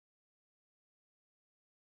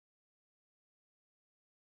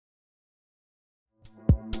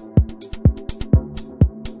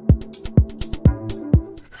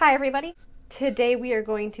Hi everybody! Today we are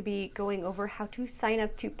going to be going over how to sign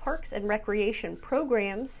up to parks and recreation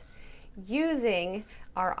programs using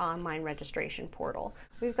our online registration portal.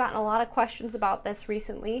 We've gotten a lot of questions about this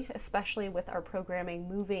recently, especially with our programming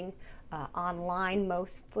moving online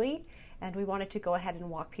mostly, and we wanted to go ahead and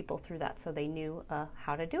walk people through that so they knew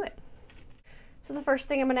how to do it. So the first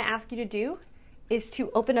thing I'm going to ask you to do is to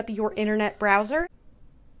open up your internet browser.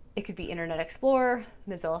 It could be Internet Explorer,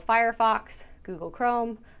 Mozilla Firefox, Google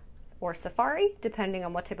Chrome, or Safari, depending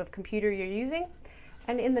on what type of computer you're using.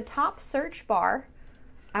 And in the top search bar,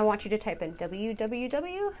 I want you to type in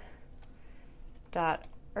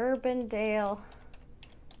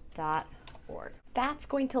www.urbandale.org. That's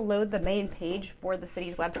going to load the main page for the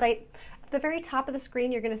city's website. At the very top of the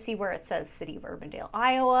screen, you're going to see where it says City of Urbandale,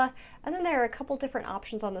 Iowa, and then there are a couple different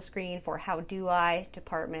options on the screen for how do I,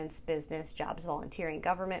 departments, business, jobs, volunteering,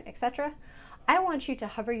 government, etc. I want you to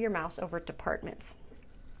hover your mouse over departments.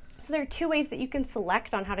 So there are two ways that you can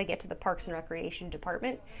select on how to get to the Parks and Recreation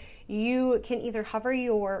department. You can either hover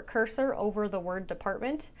your cursor over the word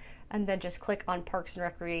department and then just click on Parks and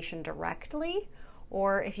Recreation directly,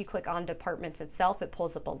 or if you click on departments itself, it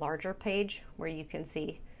pulls up a larger page where you can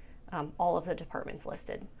see all of the departments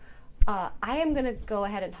listed. I am going to go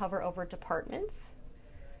ahead and hover over departments,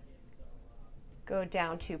 go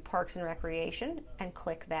down to Parks and Recreation and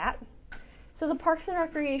click that. So the Parks and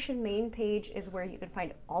Recreation main page is where you can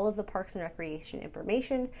find all of the Parks and Recreation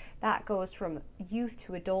information. That goes from youth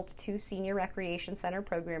to adult to senior recreation center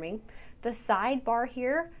programming. The sidebar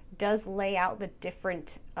here does lay out the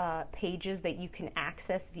different pages that you can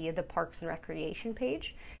access via the Parks and Recreation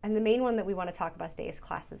page. And the main one that we want to talk about today is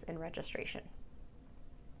classes and registration.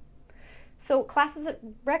 So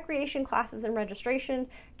recreation classes and registration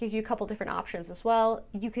gives you a couple different options as well.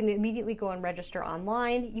 You can immediately go and register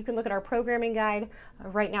online. You can look at our programming guide.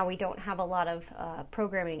 Right now we don't have a lot of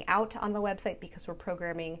programming out on the website because we're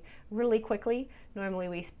programming really quickly. Normally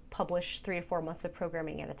we publish 3 to 4 months of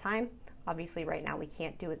programming at a time. Obviously right now we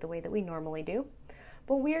can't do it the way that we normally do.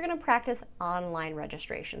 But we are going to practice online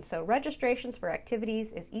registration. So registrations for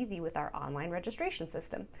activities is easy with our online registration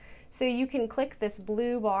system. So you can click this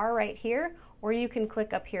blue bar right here, or you can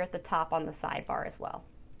click up here at the top on the sidebar as well.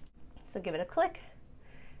 So give it a click,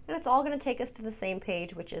 and it's all going to take us to the same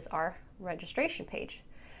page, which is our registration page.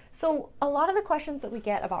 So a lot of the questions that we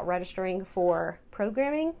get about registering for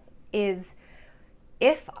programming is,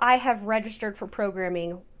 if I have registered for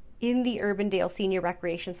programming in the Urbandale Senior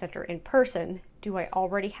Recreation Center in person, do I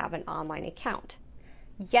already have an online account?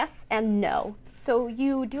 Yes and no. So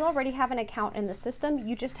you do already have an account in the system,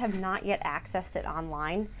 you just have not yet accessed it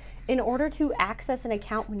online. In order to access an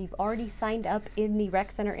account when you've already signed up in the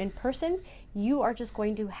rec center in person, you are just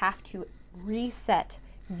going to have to reset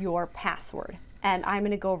your password. And I'm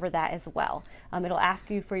going to go over that as well. It'll ask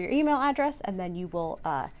you for your email address, and then you will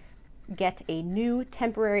get a new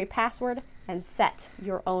temporary password and set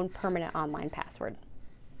your own permanent online password.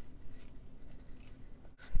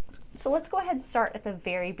 So let's go ahead and start at the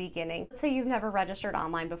very beginning. Let's say you've never registered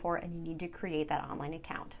online before and you need to create that online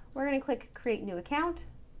account. We're going to click Create New Account.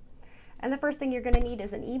 And the first thing you're going to need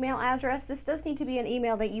is an email address. This does need to be an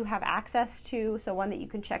email that you have access to, so one that you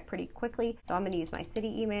can check pretty quickly. So I'm going to use my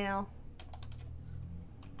city email.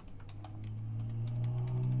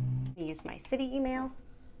 Use my city email.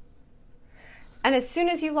 And as soon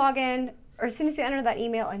as you log in, or as soon as you enter that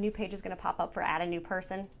email, a new page is going to pop up for Add a New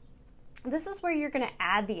Person. This is where you're going to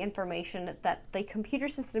add the information that the computer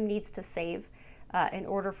system needs to save in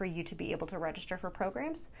order for you to be able to register for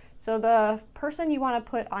programs. So the person you want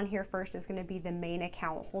to put on here first is going to be the main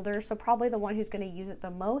account holder, so probably the one who's going to use it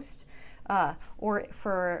the most, or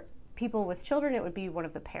for people with children it would be one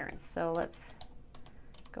of the parents. So let's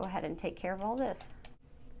go ahead and take care of all this.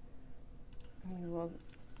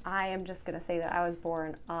 I am just going to say that I was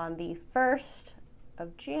born on the 1st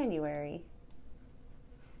of January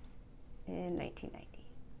in 1990.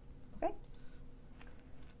 Okay.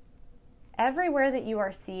 Everywhere that you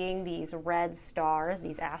are seeing these red stars,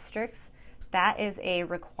 these asterisks, that is a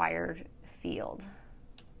required field.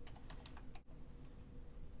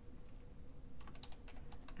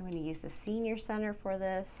 I'm going to use the senior center for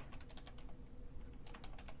this.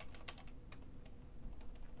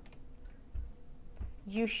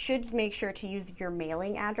 You should make sure to use your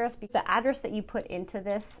mailing address, because the address that you put into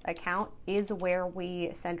this account is where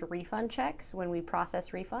we send refund checks when we process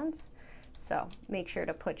refunds. So make sure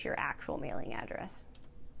to put your actual mailing address.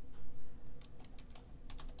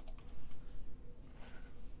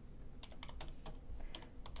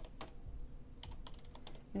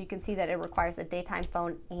 And you can see that it requires a daytime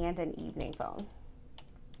phone and an evening phone.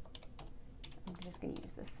 I'm just going to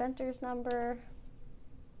use the center's number.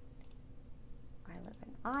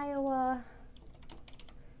 Iowa,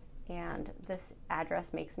 and this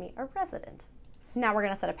address makes me a resident. Now we're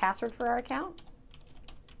going to set a password for our account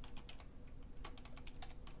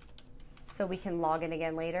so we can log in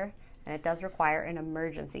again later, and it does require an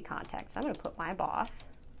emergency contact. So I'm going to put my boss,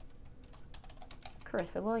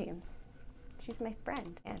 Carissa Williams. She's my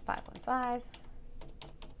friend. And 515.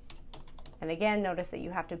 And again, notice that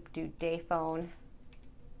you have to do day phone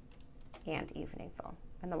and evening phone.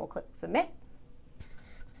 And then we'll click submit.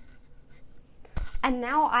 And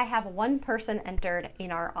now I have one person entered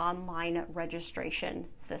in our online registration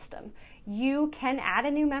system. You can add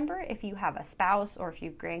a new member if you have a spouse or if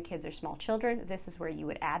you have grandkids or small children. This is where you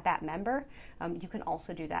would add that member. You can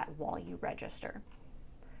also do that while you register.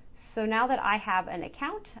 So now that I have an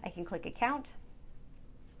account, I can click account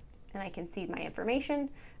and I can see my information.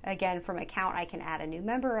 Again, from account, I can add a new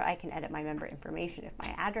member. I can edit my member information if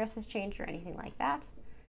my address has changed or anything like that.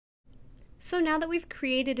 So now that we've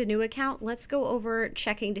created a new account, let's go over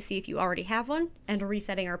checking to see if you already have one and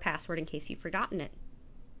resetting our password in case you've forgotten it.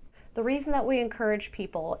 The reason that we encourage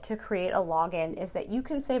people to create a login is that you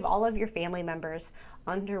can save all of your family members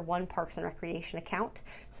under one Parks and Recreation account,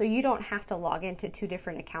 so you don't have to log into 2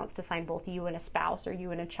 different accounts to sign both you and a spouse or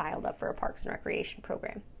you and a child up for a Parks and Recreation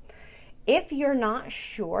program. If you're not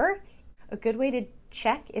sure, a good way to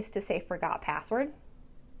check is to say forgot password.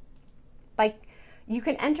 You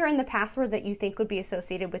can enter in the password that you think would be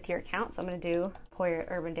associated with your account. So I'm going to do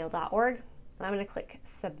Urbandale.org, and I'm going to click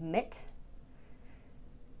submit.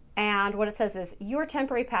 And what it says is your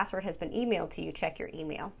temporary password has been emailed to you. Check your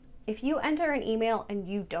email. If you enter an email and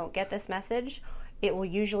you don't get this message, it will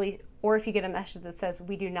usually, or if you get a message that says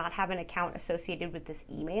we do not have an account associated with this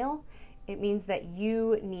email, it means that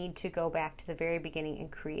you need to go back to the very beginning and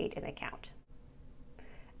create an account.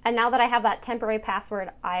 And now that I have that temporary password,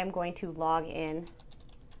 I am going to log in.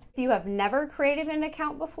 If you have never created an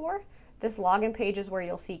account before, this login page is where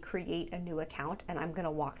you'll see create a new account, and I'm going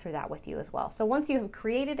to walk through that with you as well. So once you have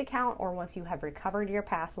created an account or once you have recovered your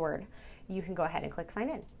password, you can go ahead and click sign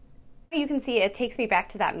in. You can see it takes me back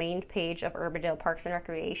to that main page of Urbandale Parks and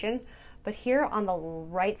Recreation, but here on the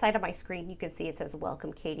right side of my screen you can see it says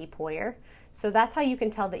welcome Katie Poyer. So that's how you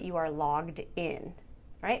can tell that you are logged in,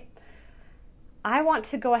 right? I want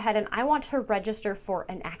to go ahead and I want to register for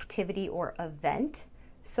an activity or event.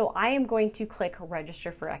 So I am going to click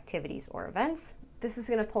register for activities or events. This is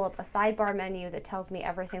going to pull up a sidebar menu that tells me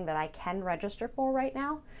everything that I can register for right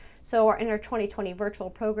now. So in our 2020 virtual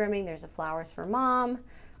programming, there's a Flowers for Mom.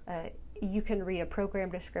 You can read a program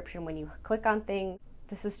description when you click on things.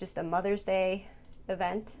 This is just a Mother's Day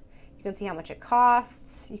event. You can see how much it costs.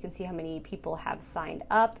 You can see how many people have signed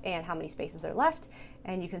up and how many spaces are left.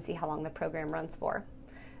 And you can see how long the program runs for.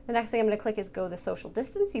 The next thing I'm going to click is go the social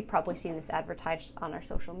distance. You've probably seen this advertised on our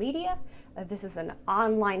social media. This is an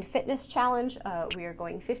online fitness challenge. We are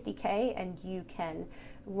going 50K, and you can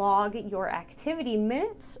log your activity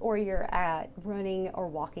minutes or your running or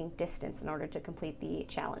walking distance in order to complete the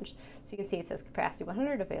challenge. So you can see it says capacity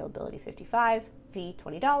 100, availability 55, fee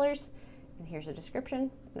 $20, and here's a description,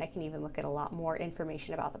 and I can even look at a lot more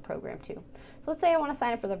information about the program too. So let's say I want to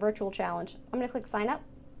sign up for the virtual challenge. I'm going to click sign up.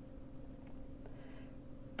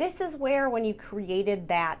 This is where when you created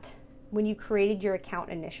your account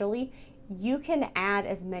initially, you can add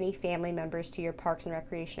as many family members to your Parks and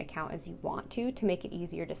Recreation account as you want to make it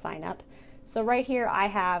easier to sign up. So right here I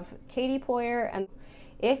have Katie Poyer, and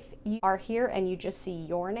if you are here and you just see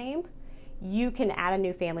your name, you can add a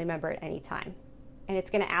new family member at any time. And it's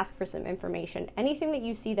going to ask for some information. Anything that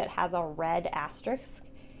you see that has a red asterisk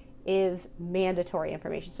is mandatory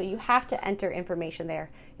information. So you have to enter information there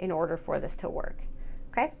in order for this to work.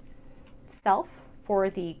 Okay? Self for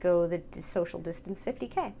the social distance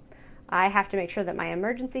 50K. I have to make sure that my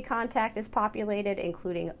emergency contact is populated,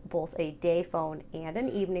 including both a day phone and an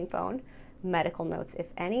evening phone, medical notes if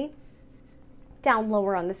any. Down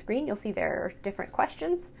lower on the screen, you'll see there are different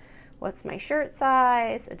questions. What's my shirt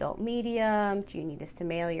size? Adult medium. Do you need us to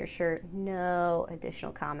mail your shirt? No.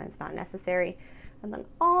 Additional comments not necessary. And then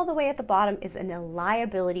all the way at the bottom is a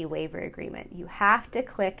liability waiver agreement. You have to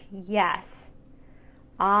click yes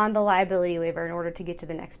on the liability waiver in order to get to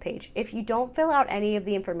the next page. If you don't fill out any of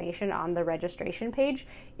the information on the registration page,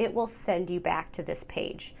 it will send you back to this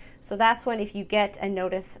page. So that's when, if you get a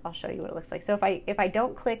notice, I'll show you what it looks like. So if I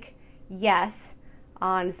don't click yes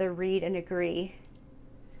on the read and agree,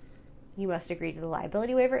 you must agree to the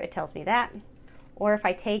liability waiver, it tells me that. Or if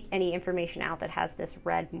I take any information out that has this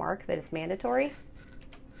red mark that is mandatory,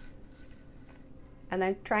 and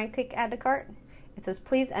then try and click add to cart, it says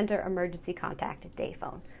please enter emergency contact day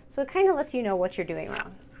phone. So it kind of lets you know what you're doing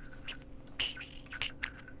wrong.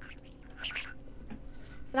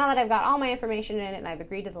 So now that I've got all my information in it and I've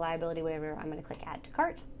agreed to the liability waiver, I'm going to click Add to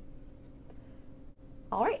Cart.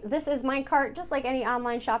 All right, this is my cart. Just like any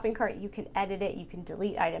online shopping cart, you can edit it, you can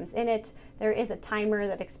delete items in it. There is a timer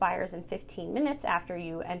that expires in 15 minutes after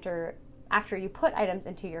you put items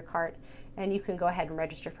into your cart, and you can go ahead and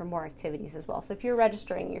register for more activities as well. So if you're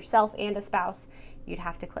registering yourself and a spouse, you'd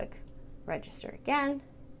have to click Register again.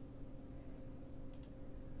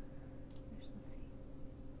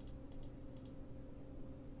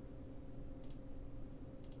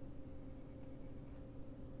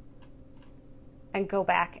 And go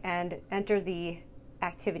back and enter the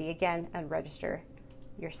activity again and register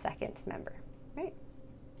your second member, right?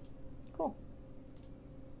 Cool.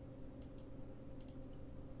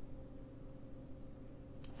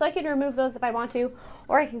 So I can remove those if I want to,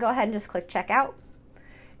 or I can go ahead and just click checkout.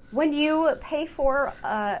 When you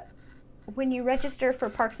when you register for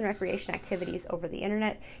Parks and Recreation activities over the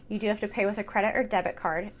internet, you do have to pay with a credit or debit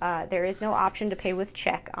card. There is no option to pay with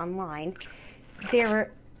check online.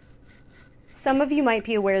 Some of you might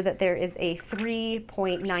be aware that there is a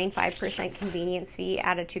 3.95% convenience fee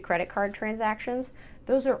added to credit card transactions.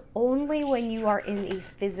 Those are only when you are in a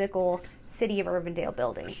physical City of Urbandale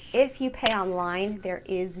building. If you pay online, there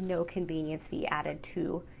is no convenience fee added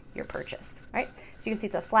to your purchase, right? So you can see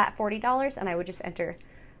it's a flat $40, and I would just enter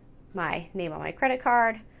my name on my credit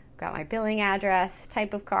card, got my billing address,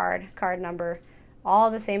 type of card, card number,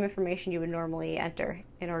 all the same information you would normally enter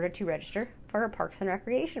in order to register for a Parks and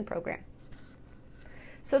Recreation program.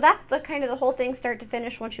 So that's the kind of the whole thing start to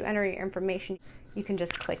finish. Once you enter your information, you can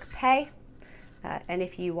just click pay. And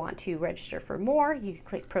if you want to register for more, you can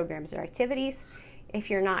click programs or activities. If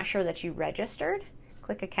you're not sure that you registered,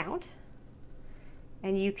 click account.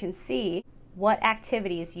 And you can see what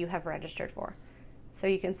activities you have registered for. So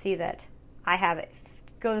you can see that I have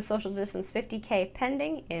Go the Social Distance 50K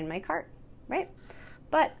pending in my cart, right?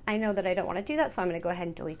 But I know that I don't want to do that, so I'm going to go ahead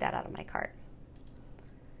and delete that out of my cart.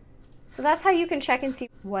 So that's how you can check and see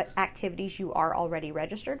what activities you are already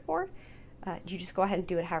registered for. You just go ahead and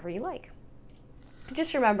do it however you like.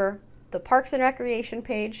 Just remember the Parks and Recreation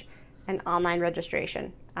page and online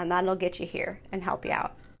registration, and that'll get you here and help you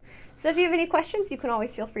out. So if you have any questions, you can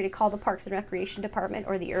always feel free to call the Parks and Recreation Department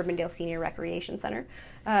or the Urbandale Senior Recreation Center.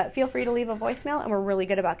 Feel free to leave a voicemail, and we're really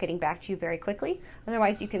good about getting back to you very quickly.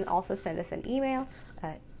 Otherwise, you can also send us an email.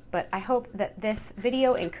 But I hope that this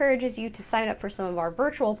video encourages you to sign up for some of our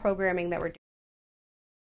virtual programming that we're doing.